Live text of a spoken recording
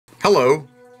Hello,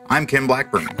 I'm Ken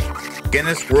Blackburn,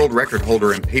 Guinness World Record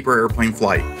holder in paper airplane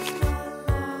flight.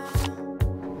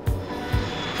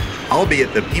 I'll be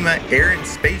at the Pima Air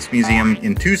Space Museum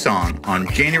in Tucson on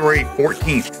January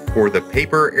 14th for the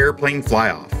paper airplane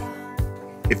fly-off.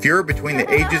 If you're between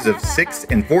the ages of 6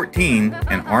 and 14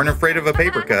 and aren't afraid of a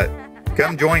paper cut,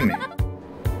 come join me.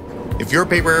 If your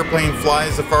paper airplane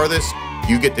flies the farthest,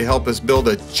 you get to help us build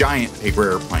a giant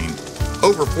paper airplane,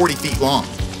 over 40 feet long.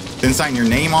 Then sign your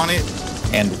name on it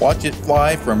and watch it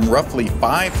fly from roughly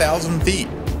 5,000 feet.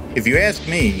 If you ask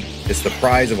me, it's the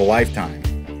prize of a lifetime.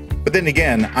 But then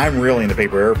again, I'm really into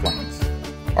paper airplanes.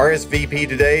 RSVP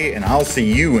today and I'll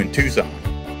see you in Tucson.